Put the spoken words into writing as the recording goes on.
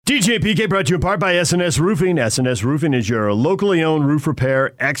DJ and PK brought to you in part by SNS Roofing. SNS Roofing is your locally owned roof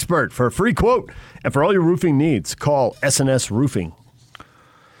repair expert. For a free quote and for all your roofing needs, call SNS Roofing.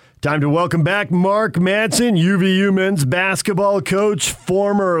 Time to welcome back Mark Madsen, UVU men's basketball coach,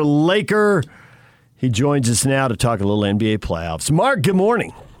 former Laker. He joins us now to talk a little NBA playoffs. Mark, good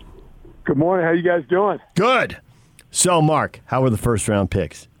morning. Good morning. How you guys doing? Good. So, Mark, how were the first-round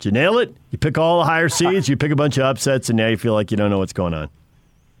picks? Did you nail it? You pick all the higher seeds, you pick a bunch of upsets, and now you feel like you don't know what's going on.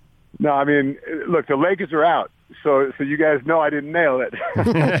 No, I mean, look, the Lakers are out, so you guys know I didn't nail it.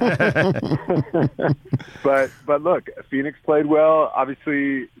 but look, Phoenix played well.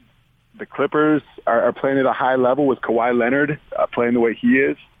 Obviously, the Clippers are playing at a high level with Kawhi Leonard playing the way he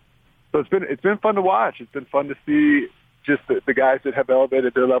is. So it's been fun to watch. It's been fun to see just the guys that have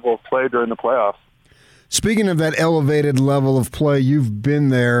elevated their level of play during the playoffs. Speaking of that elevated level of play, you've been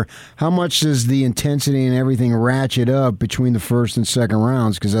there. How much does the intensity and everything ratchet up between the first and second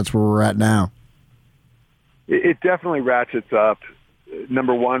rounds? Because that's where we're at now. It definitely ratchets up.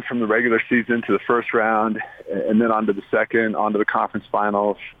 Number one, from the regular season to the first round, and then on to the second, on to the conference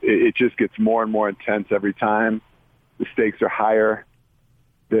finals. It just gets more and more intense every time. The stakes are higher.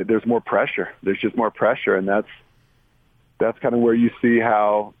 There's more pressure. There's just more pressure, and that's kind of where you see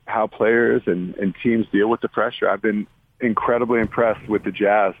how players and teams deal with the pressure. I've been incredibly impressed with the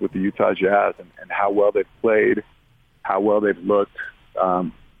Jazz, with the Utah Jazz, and how well they've played, how well they've looked.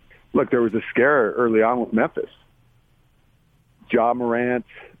 Look, there was a scare early on with Memphis. Ja Morant,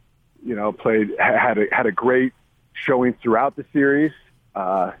 had a great showing throughout the series.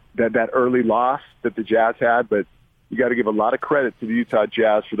 That early loss that the Jazz had, but you got to give a lot of credit to the Utah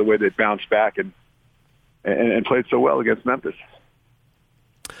Jazz for the way they bounced back and played so well against Memphis.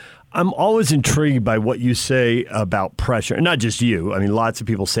 I'm always intrigued by what you say about pressure. And not just you. I mean, lots of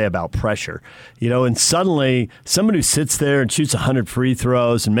people say about pressure. And suddenly someone who sits there and shoots 100 free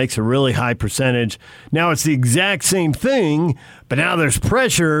throws and makes a really high percentage, now it's the exact same thing, but now there's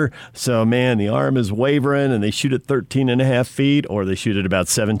pressure. So, man, the arm is wavering and they shoot at 13 and a half feet or they shoot at about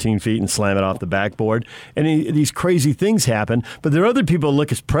 17 feet and slam it off the backboard. And these crazy things happen. But there are other people who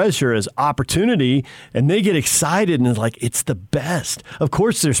look at pressure as opportunity and they get excited and it's like, it's the best. Of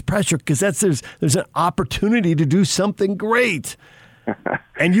course there's pressure because there's an opportunity to do something great.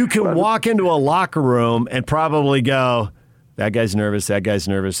 And you can walk into a locker room and probably go, that guy's nervous, that guy's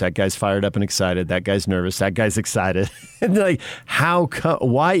nervous, that guy's fired up and excited, that guy's nervous, that guy's excited. And like,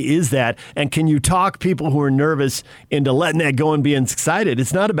 why is that? And can you talk people who are nervous into letting that go and being excited?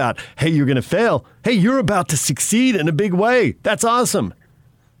 It's not about, hey, you're going to fail. Hey, you're about to succeed in a big way. That's awesome.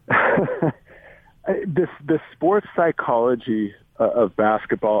 The sports psychology of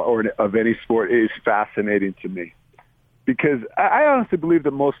basketball or of any sport is fascinating to me because I honestly believe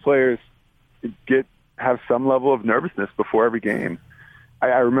that most players have some level of nervousness before every game.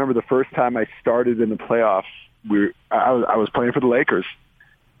 I remember the first time I started in the playoffs, I was playing for the Lakers,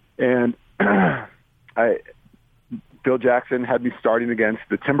 and Phil Jackson had me starting against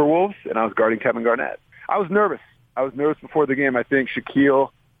the Timberwolves, and I was guarding Kevin Garnett. I was nervous. Before the game. I think Shaquille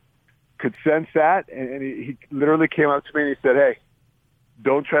could sense that, and he literally came up to me and he said, "Hey,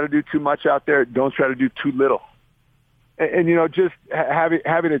 don't try to do too much out there. Don't try to do too little." And just having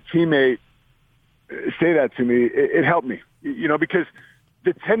a teammate say that to me, it helped me. Because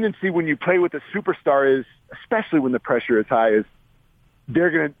the tendency when you play with a superstar is, especially when the pressure is high, is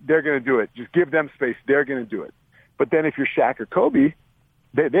they're gonna do it. Just give them space. They're gonna do it. But then if you're Shaq or Kobe,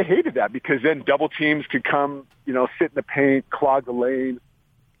 they hated that because then double teams could come, sit in the paint, clog the lane,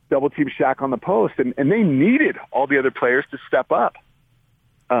 double team Shaq on the post, and they needed all the other players to step up.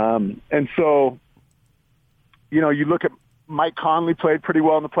 And so, you look at Mike Conley played pretty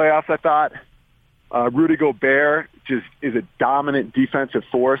well in the playoffs, I thought. Rudy Gobert just is a dominant defensive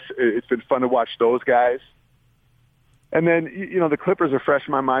force. It's been fun to watch those guys. And then, the Clippers are fresh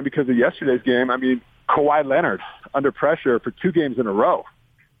in my mind because of yesterday's game. I mean, Kawhi Leonard under pressure for 2 games in a row,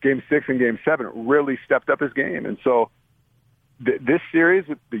 Game 6 and Game 7, really stepped up his game. And so this series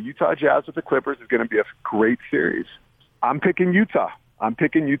with the Utah Jazz with the Clippers is going to be a great series. I'm picking Utah. I'm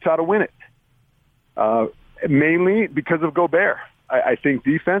picking Utah to win it, mainly because of Gobert. I think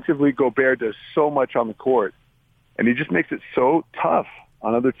defensively, Gobert does so much on the court, and he just makes it so tough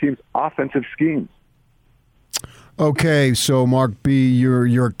on other teams' offensive schemes. Okay, so Mark B.,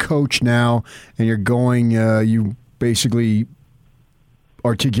 you're a coach now, and you're going. You basically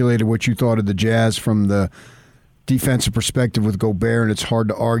articulated what you thought of the Jazz from the defensive perspective with Gobert, and it's hard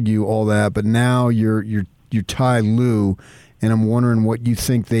to argue all that. But now you're Ty Lue, and I'm wondering what you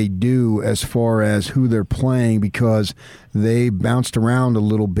think they do as far as who they're playing, because they bounced around a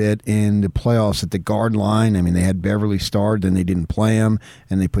little bit in the playoffs at the guard line. I mean, they had Beverly start, then they didn't play him,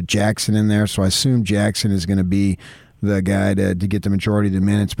 and they put Jackson in there, so I assume Jackson is going to be the guy to get the majority of the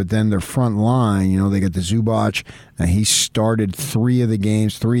minutes. But then their front line, they got the Zubac. He started 3 of the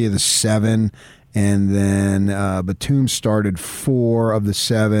games, 3 of the 7, and then Batum started 4 of the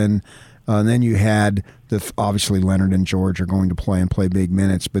 7. And then you had obviously Leonard and George are going to play big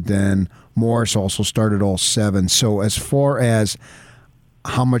minutes, but then Morris also started all 7. So as far as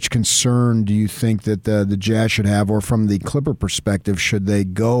how much concern do you think that the Jazz should have, or from the Clipper perspective, should they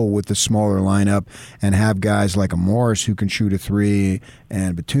go with the smaller lineup and have guys like a Morris who can shoot a 3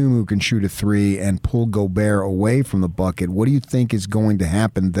 and Batum who can shoot a 3 and pull Gobert away from the bucket? What do you think is going to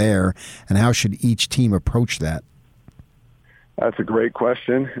happen there, and how should each team approach that? That's a great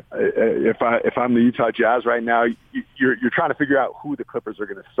question. If I'm the Utah Jazz right now, you're trying to figure out who the Clippers are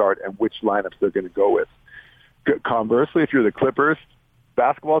going to start and which lineups they're going to go with. Conversely, if you're the Clippers,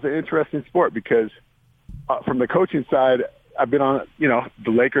 basketball is an interesting sport because from the coaching side, I've been on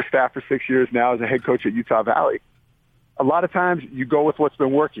the Lakers staff for 6 years now as a head coach at Utah Valley. A lot of times you go with what's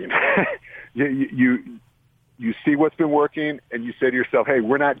been working. you see what's been working and you say to yourself, hey,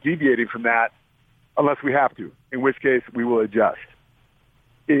 we're not deviating from that unless we have to, in which case we will adjust.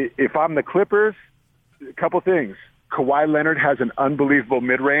 If I'm the Clippers, a couple things. Kawhi Leonard has an unbelievable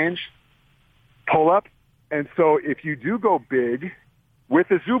mid-range pull-up, and so if you do go big with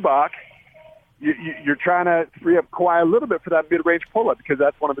the Zubac, you're trying to free up Kawhi a little bit for that mid-range pull-up because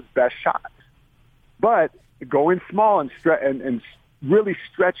that's one of his best shots. But going small and really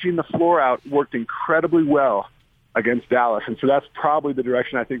stretching the floor out worked incredibly well against Dallas, and so that's probably the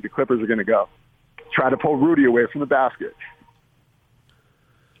direction I think the Clippers are going to go. Try to pull Rudy away from the basket.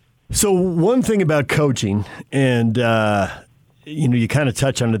 So one thing about coaching, and you kind of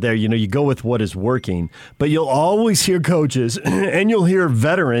touch on it there, you go with what is working, but you'll always hear coaches and you'll hear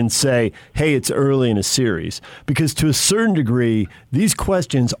veterans say, hey, it's early in a series, because to a certain degree, these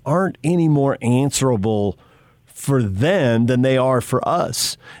questions aren't any more answerable for them than they are for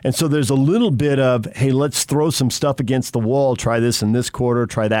us. And so there's a little bit of, hey, let's throw some stuff against the wall, try this in this quarter,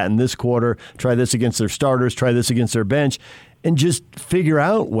 try that in this quarter, try this against their starters, try this against their bench, and just figure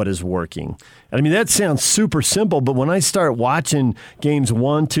out what is working. And I mean, that sounds super simple, but when I start watching games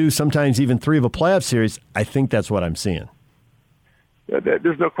 1, 2, sometimes even 3 of a playoff series, I think that's what I'm seeing.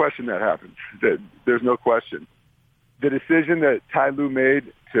 There's no question that happens. There's no question. The decision that Ty Lue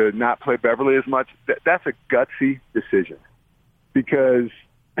made to not play Beverly as much, that's a gutsy decision because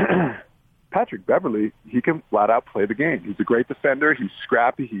Patrick Beverly, he can flat out play the game. He's a great defender. He's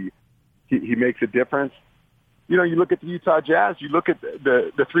scrappy. He makes a difference. You look at the Utah Jazz, you look at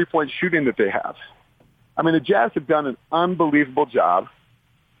the three-point shooting that they have. I mean, the Jazz have done an unbelievable job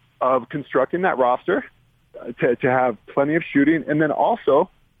of constructing that roster to have plenty of shooting, and then also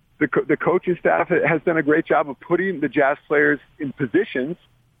the coaching staff has done a great job of putting the Jazz players in positions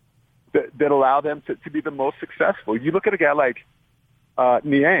that allow them to be the most successful. You look at a guy like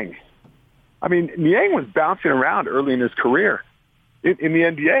Niang. I mean, Niang was bouncing around early in his career in the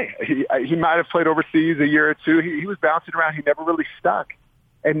NBA. He might have played overseas a year or two. He was bouncing around. He never really stuck.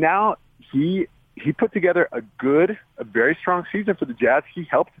 And now he put together a very strong season for the Jazz. He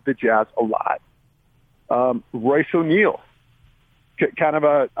helped the Jazz a lot. Royce O'Neal, kind of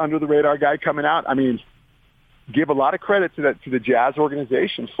a under-the-radar guy coming out. I mean, give a lot of credit to the Jazz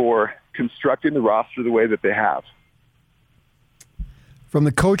organization for constructing the roster the way that they have. From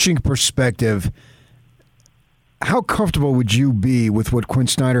the coaching perspective, how comfortable would you be with what Quinn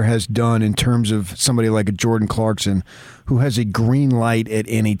Snyder has done in terms of somebody like a Jordan Clarkson who has a green light at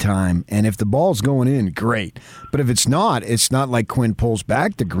any time? And if the ball's going in, great. But if it's not like Quinn pulls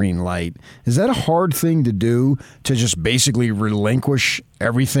back the green light. Is that a hard thing to do, to just basically relinquish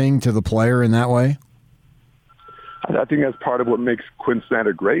everything to the player in that way? I think that's part of what makes Quinn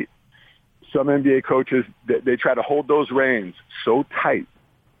Snyder great. Some NBA coaches, they try to hold those reins so tight.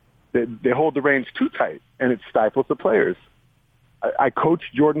 They hold the reins too tight, and it stifles the players. I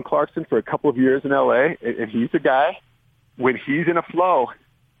coached Jordan Clarkson for a couple of years in L.A., and he's a guy, when he's in a flow,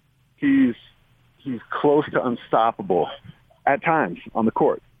 he's close to unstoppable at times on the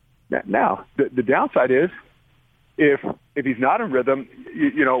court. Now, the downside is, if he's not in rhythm,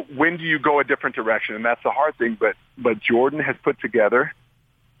 when do you go a different direction? And that's the hard thing. But Jordan has put together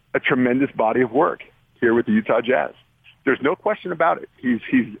a tremendous body of work here with the Utah Jazz. There's no question about it.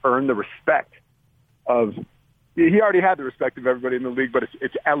 He's earned the respect of. He already had the respect of everybody in the league, but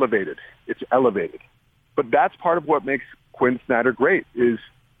it's elevated. It's elevated. But that's part of what makes Quinn Snyder great, is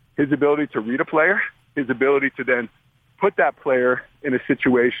his ability to read a player, his ability to then put that player in a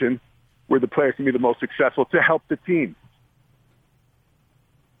situation where the player can be the most successful to help the team.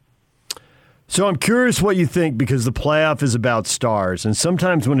 So I'm curious what you think, because the playoff is about stars. And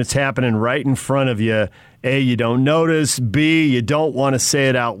sometimes when it's happening right in front of you, A, you don't notice. B, you don't want to say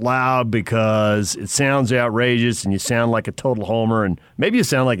it out loud because it sounds outrageous and you sound like a total homer. And maybe you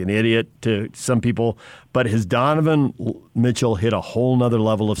sound like an idiot to some people. But has Donovan Mitchell hit a whole nother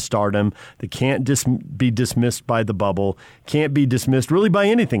level of stardom that can't be dismissed by the bubble, can't be dismissed really by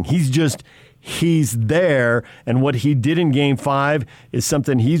anything. He's there, and what he did in Game 5 is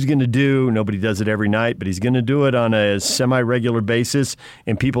something he's going to do. Nobody does it every night, but he's going to do it on a semi-regular basis,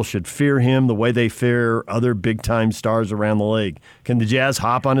 and people should fear him the way they fear other big-time stars around the league. Can the Jazz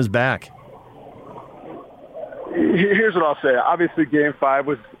hop on his back? Here's what I'll say. Obviously, Game 5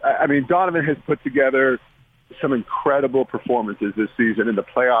 was – Donovan has put together some incredible performances this season in the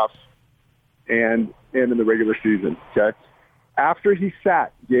playoffs and in the regular season, okay? After he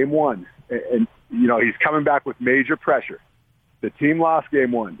sat Game 1, and he's coming back with major pressure. The team lost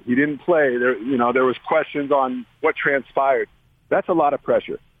Game 1. He didn't play. There was questions on what transpired. That's a lot of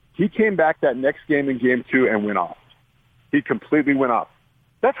pressure. He came back that next game in Game 2 and went off. He completely went off.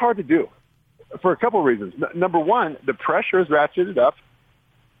 That's hard to do for a couple of reasons. Number one, the pressure is ratcheted up.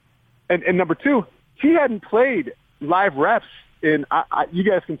 And number two, he hadn't played live reps in, you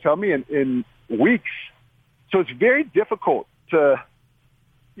guys can tell me, in weeks. So it's very difficult to,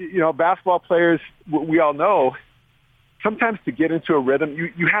 basketball players, we all know, sometimes to get into a rhythm,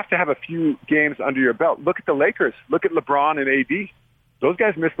 you have to have a few games under your belt. Look at the Lakers. Look at LeBron and AD. Those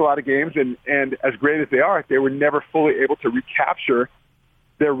guys missed a lot of games, and as great as they are, they were never fully able to recapture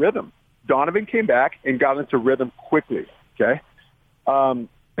their rhythm. Donovan came back and got into rhythm quickly, okay?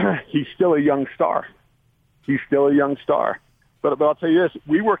 He's still a young star. But I'll tell you this,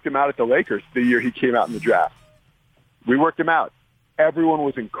 we worked him out at the Lakers the year he came out in the draft. We worked him out. Everyone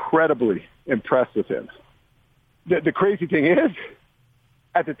was incredibly impressed with him. The crazy thing is,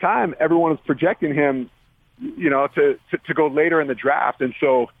 at the time, everyone was projecting him, to go later in the draft. And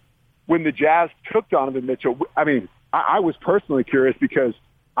so when the Jazz took Donovan Mitchell, I was personally curious because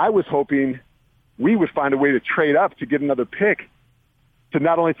I was hoping we would find a way to trade up to get another pick to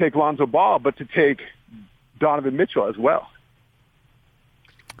not only take Lonzo Ball, but to take Donovan Mitchell as well.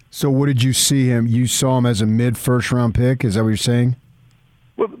 So what did you see him? You saw him as a mid-first-round pick? Is that what you're saying?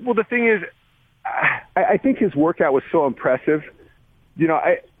 Well, the thing is, I think his workout was so impressive. We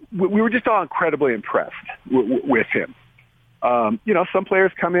were just all incredibly impressed with him. Some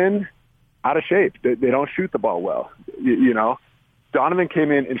players come in out of shape. They don't shoot the ball well. Donovan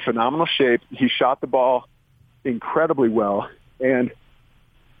came in phenomenal shape. He shot the ball incredibly well. And,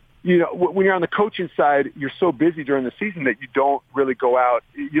 when you're on the coaching side, you're so busy during the season that you don't really go out.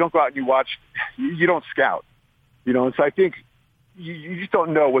 You don't go out and you watch. You don't scout. And so I think you just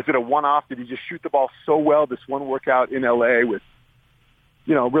don't know. Was it a one-off? Did he just shoot the ball so well this one workout in L.A. with,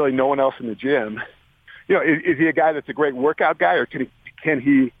 really no one else in the gym? Is he a guy that's a great workout guy, or can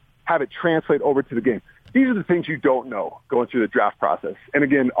he have it translate over to the game? These are the things you don't know going through the draft process. And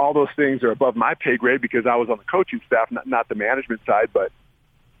again, all those things are above my pay grade because I was on the coaching staff, not the management side. But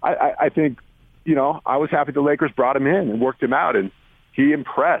I think, I was happy the Lakers brought him in and worked him out, and he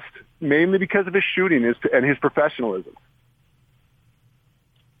impressed, mainly because of his shooting and his professionalism.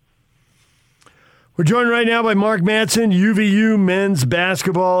 We're joined right now by Mark Madsen, UVU men's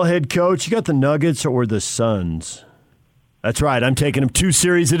basketball head coach. You got the Nuggets or the Suns? That's right. I'm taking them 2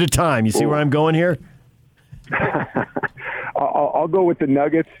 series at a time. You see where I'm going here? I'll go with the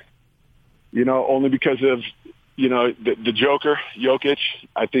Nuggets, only because of, the Joker, Jokic.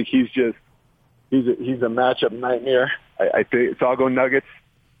 I think he's a matchup nightmare. I think so. I'll go Nuggets,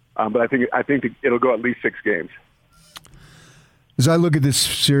 but I think it'll go at least 6 games. As I look at this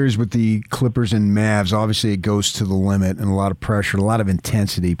series with the Clippers and Mavs, obviously it goes to the limit and a lot of pressure, a lot of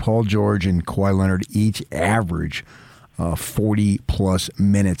intensity. Paul George and Kawhi Leonard each average 40-plus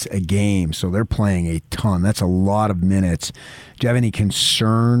minutes a game, so they're playing a ton. That's a lot of minutes. Do you have any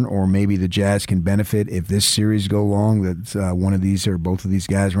concern, or maybe the Jazz can benefit if this series go long, that one of these or both of these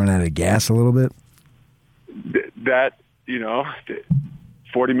guys run out of gas a little bit?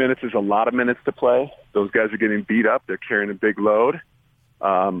 40 minutes is a lot of minutes to play. Those guys are getting beat up. They're carrying a big load.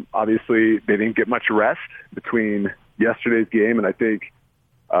 Obviously, they didn't get much rest between yesterday's game and I think,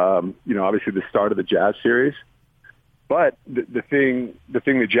 obviously the start of the Jazz series. But the thing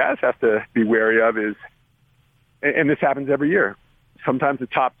the Jazz have to be wary of is, and this happens every year, sometimes the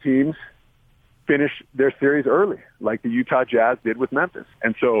top teams finish their series early, like the Utah Jazz did with Memphis.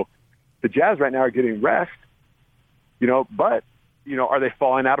 And so the Jazz right now are getting rest, but, are they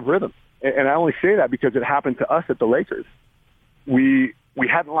falling out of rhythm? And I only say that because it happened to us at the Lakers. We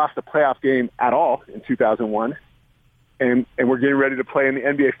hadn't lost a playoff game at all in 2001, and we're getting ready to play in the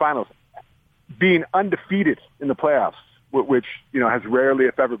NBA Finals, being undefeated in the playoffs, which has rarely,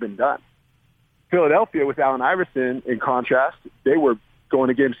 if ever, been done. Philadelphia, with Allen Iverson, in contrast, they were going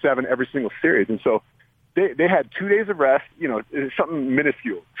to Game 7 every single series, and so they had 2 days of rest. Something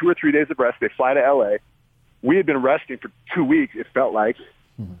minuscule, 2 or 3 days of rest. They fly to LA. We had been resting for 2 weeks. It felt like.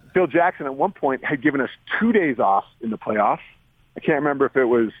 Phil Jackson at one point had given us 2 days off in the playoffs. I can't remember if it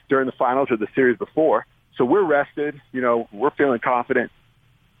was during the finals or the series before. So we're rested. We're feeling confident.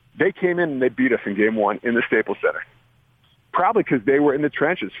 They came in and they beat us in Game 1 in the Staples Center. Probably because they were in the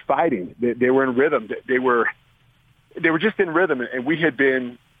trenches fighting. They were in rhythm. They were just in rhythm, and we had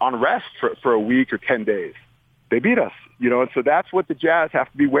been on rest for a week or 10 days. They beat us, and so that's what the Jazz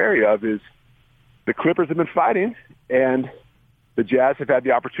have to be wary of is the Clippers have been fighting, and the Jazz have had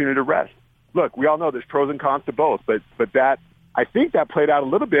the opportunity to rest. Look, we all know there's pros and cons to both, but that I think that played out a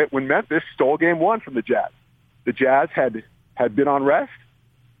little bit when Memphis stole Game 1 from the Jazz. The Jazz had been on rest,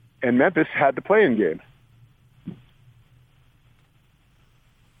 and Memphis had the play-in game.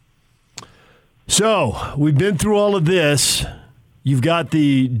 So we've been through all of this. You've got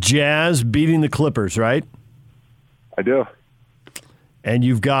the Jazz beating the Clippers, right? I do. And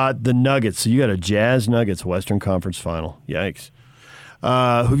you've got the Nuggets. So you got a Jazz Nuggets Western Conference Final. Yikes. Who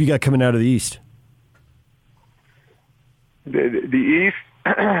have you got coming out of the East? The East,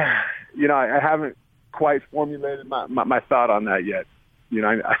 I haven't quite formulated my thought on that yet.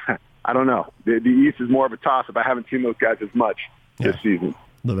 I don't know. The East is more of a toss-up. I haven't seen those guys as much this season.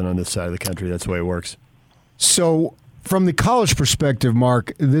 Living on this side of the country, that's the way it works. So, from the college perspective,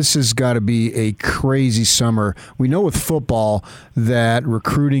 Mark, this has got to be a crazy summer. We know with football that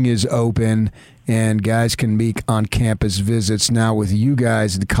recruiting is open and guys can make on-campus visits. Now with you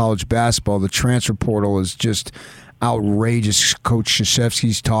guys in college basketball, the transfer portal is just outrageous. Coach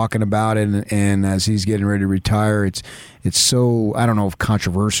Krzyzewski's talking about it, and as he's getting ready to retire, it's so, I don't know if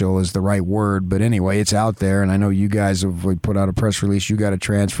controversial is the right word, but anyway, it's out there, and I know you guys have put out a press release. You got a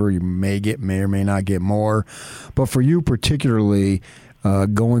transfer. You may or may not get more. But for you particularly,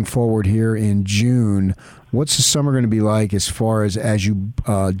 going forward here in June, what's the summer going to be like as far as you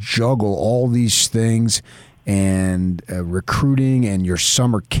juggle all these things and recruiting and your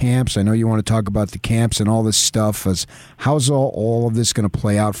summer camps? I know you want to talk about the camps and all this stuff. How's all of this going to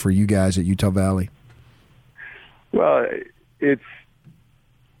play out for you guys at Utah Valley? Well, it's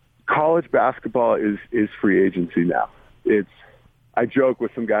college basketball is free agency now. I joke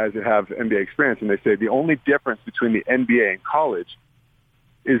with some guys that have NBA experience, and they say the only difference between the NBA and college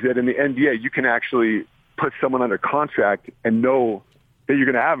is that in the NBA you can actually put someone under contract and know that you're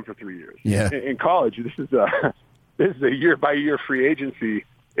going to have them for 3 years. Yeah. In college, this is a year-by-year free agency.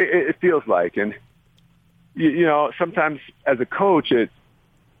 It feels like, and sometimes as a coach, it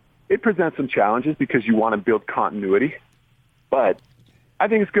presents some challenges because you want to build continuity. But I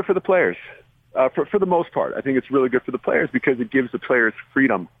think it's good for the players. For the most part, I think it's really good for the players because it gives the players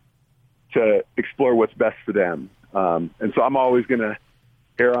freedom to explore what's best for them. And so I'm always going to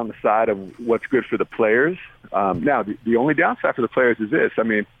err on the side of what's good for the players. Now, the only downside for the players is this. I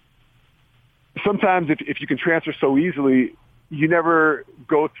mean, sometimes if you can transfer so easily, you never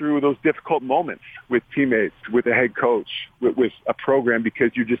go through those difficult moments with teammates, with a head coach, with a program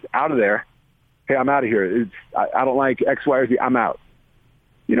because you're just out of there. Hey, I'm out of here. I don't like X, Y, or Z. I'm out.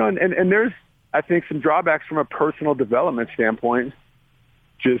 And there's, I think, some drawbacks from a personal development standpoint,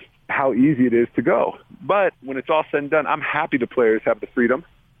 just how easy it is to go. But when it's all said and done, I'm happy the players have the freedom,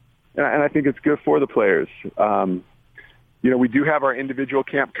 and I think it's good for the players. We do have our individual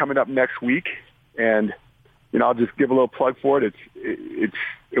camp coming up next week, and I'll just give a little plug for it.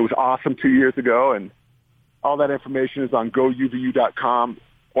 It was awesome 2 years ago, and all that information is on gouvu.com,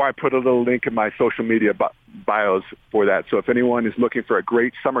 or I put a little link in my social media bios for that. So if anyone is looking for a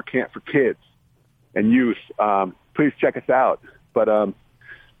great summer camp for kids and youth, please check us out. But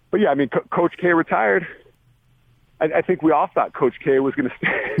yeah, I mean, Coach K retired. I think we all thought Coach K was going to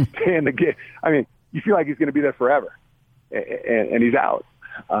stay in the game. I mean, you feel like he's going to be there forever, and he's out.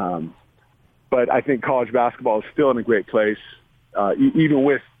 But I think college basketball is still in a great place, even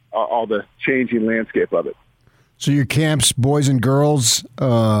with all the changing landscape of it. So your camps, boys and girls,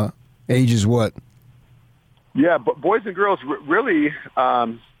 ages what? Yeah, but boys and girls really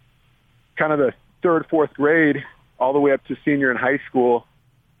kind of the third, fourth grade, all the way up to senior in high school.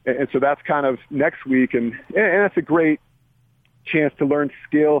 And so that's kind of next week, and that's a great chance to learn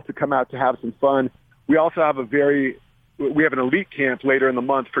skill, to come out to have some fun. We also have we have an elite camp later in the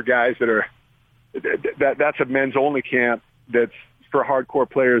month for guys that's a men's only camp that's for hardcore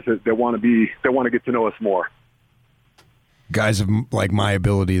players that want to get to know us more. Guys of like my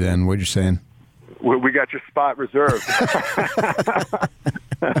ability, then what you're saying? We got your spot reserved.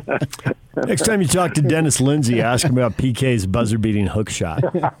 Next time you talk to Dennis Lindsay, ask him about PK's buzzer-beating hook shot.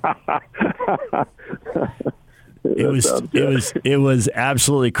 It was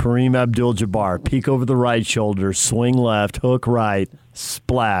absolutely Kareem Abdul-Jabbar. Peek over the right shoulder, swing left, hook right,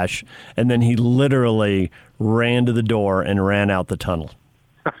 splash, and then he literally ran to the door and ran out the tunnel.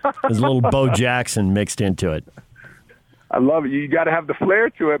 There's a little Bo Jackson mixed into it. I love it. You got to have the flair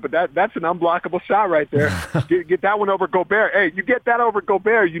to it, but that's an unblockable shot right there. Get that one over Gobert. Hey, you get that over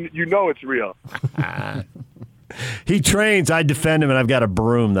Gobert, you know it's real. He trains. I defend him, and I've got a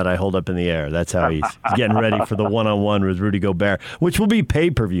broom that I hold up in the air. That's how he's getting ready for the one-on-one with Rudy Gobert, which will be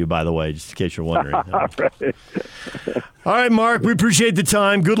pay-per-view, by the way, just in case you're wondering. Right. All right, Mark, we appreciate the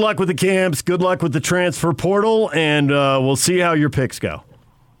time. Good luck with the camps. Good luck with the transfer portal, and we'll see how your picks go.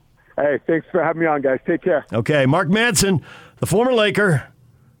 Hey, thanks for having me on, guys. Take care. Okay, Mark Madsen, the former Laker,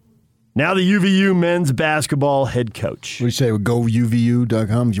 now the UVU men's basketball head coach. What do you say? Go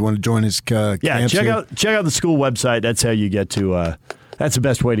UVU.com. Do you want to join his camp? Yeah, check out the school website. That's how you get to. That's the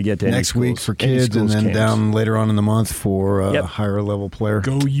best way to get to next week for kids, and then camps. Down later on in the month for a higher level player.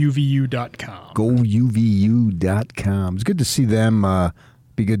 Go UVU.com. Go UVU.com. It's good to see them.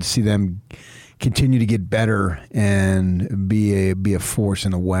 Be good to see them continue to get better and be a force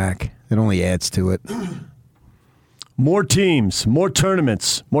in the WAC. It only adds to it. More teams, more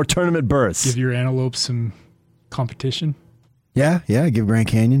tournaments, more tournament berths. Give your Antelopes some competition. Yeah. Give Grand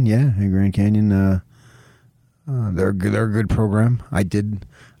Canyon. Grand Canyon. They're a good program. I did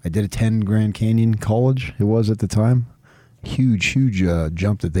attend Grand Canyon College. It was at the time. Huge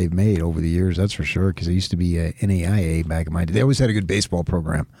jump that they've made over the years. That's for sure. Because it used to be NAIA back in my day. They always had a good baseball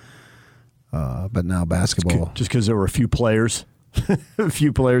program. But now basketball. Just because there were a few players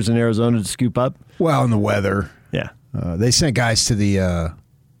in Arizona to scoop up? Well, and the weather. Yeah. They sent guys to the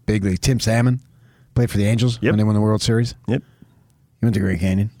big league. Tim Salmon played for the Angels when they won the World Series. Yep. He went to Grand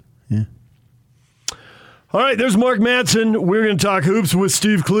Canyon. Yeah. All right, there's Mark Madsen. We're going to talk hoops with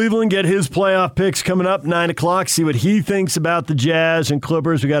Steve Cleveland, get his playoff picks coming up, 9 o'clock, see what he thinks about the Jazz and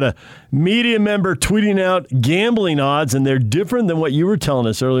Clippers. We got a media member tweeting out gambling odds, and they're different than what you were telling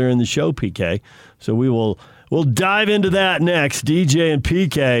us earlier in the show, PK. So we'll dive into that next. DJ and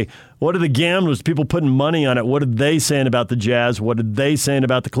PK, what are the gamblers, people putting money on it? What are they saying about the Jazz? What are they saying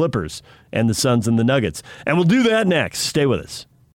about the Clippers and the Suns and the Nuggets? And we'll do that next. Stay with us.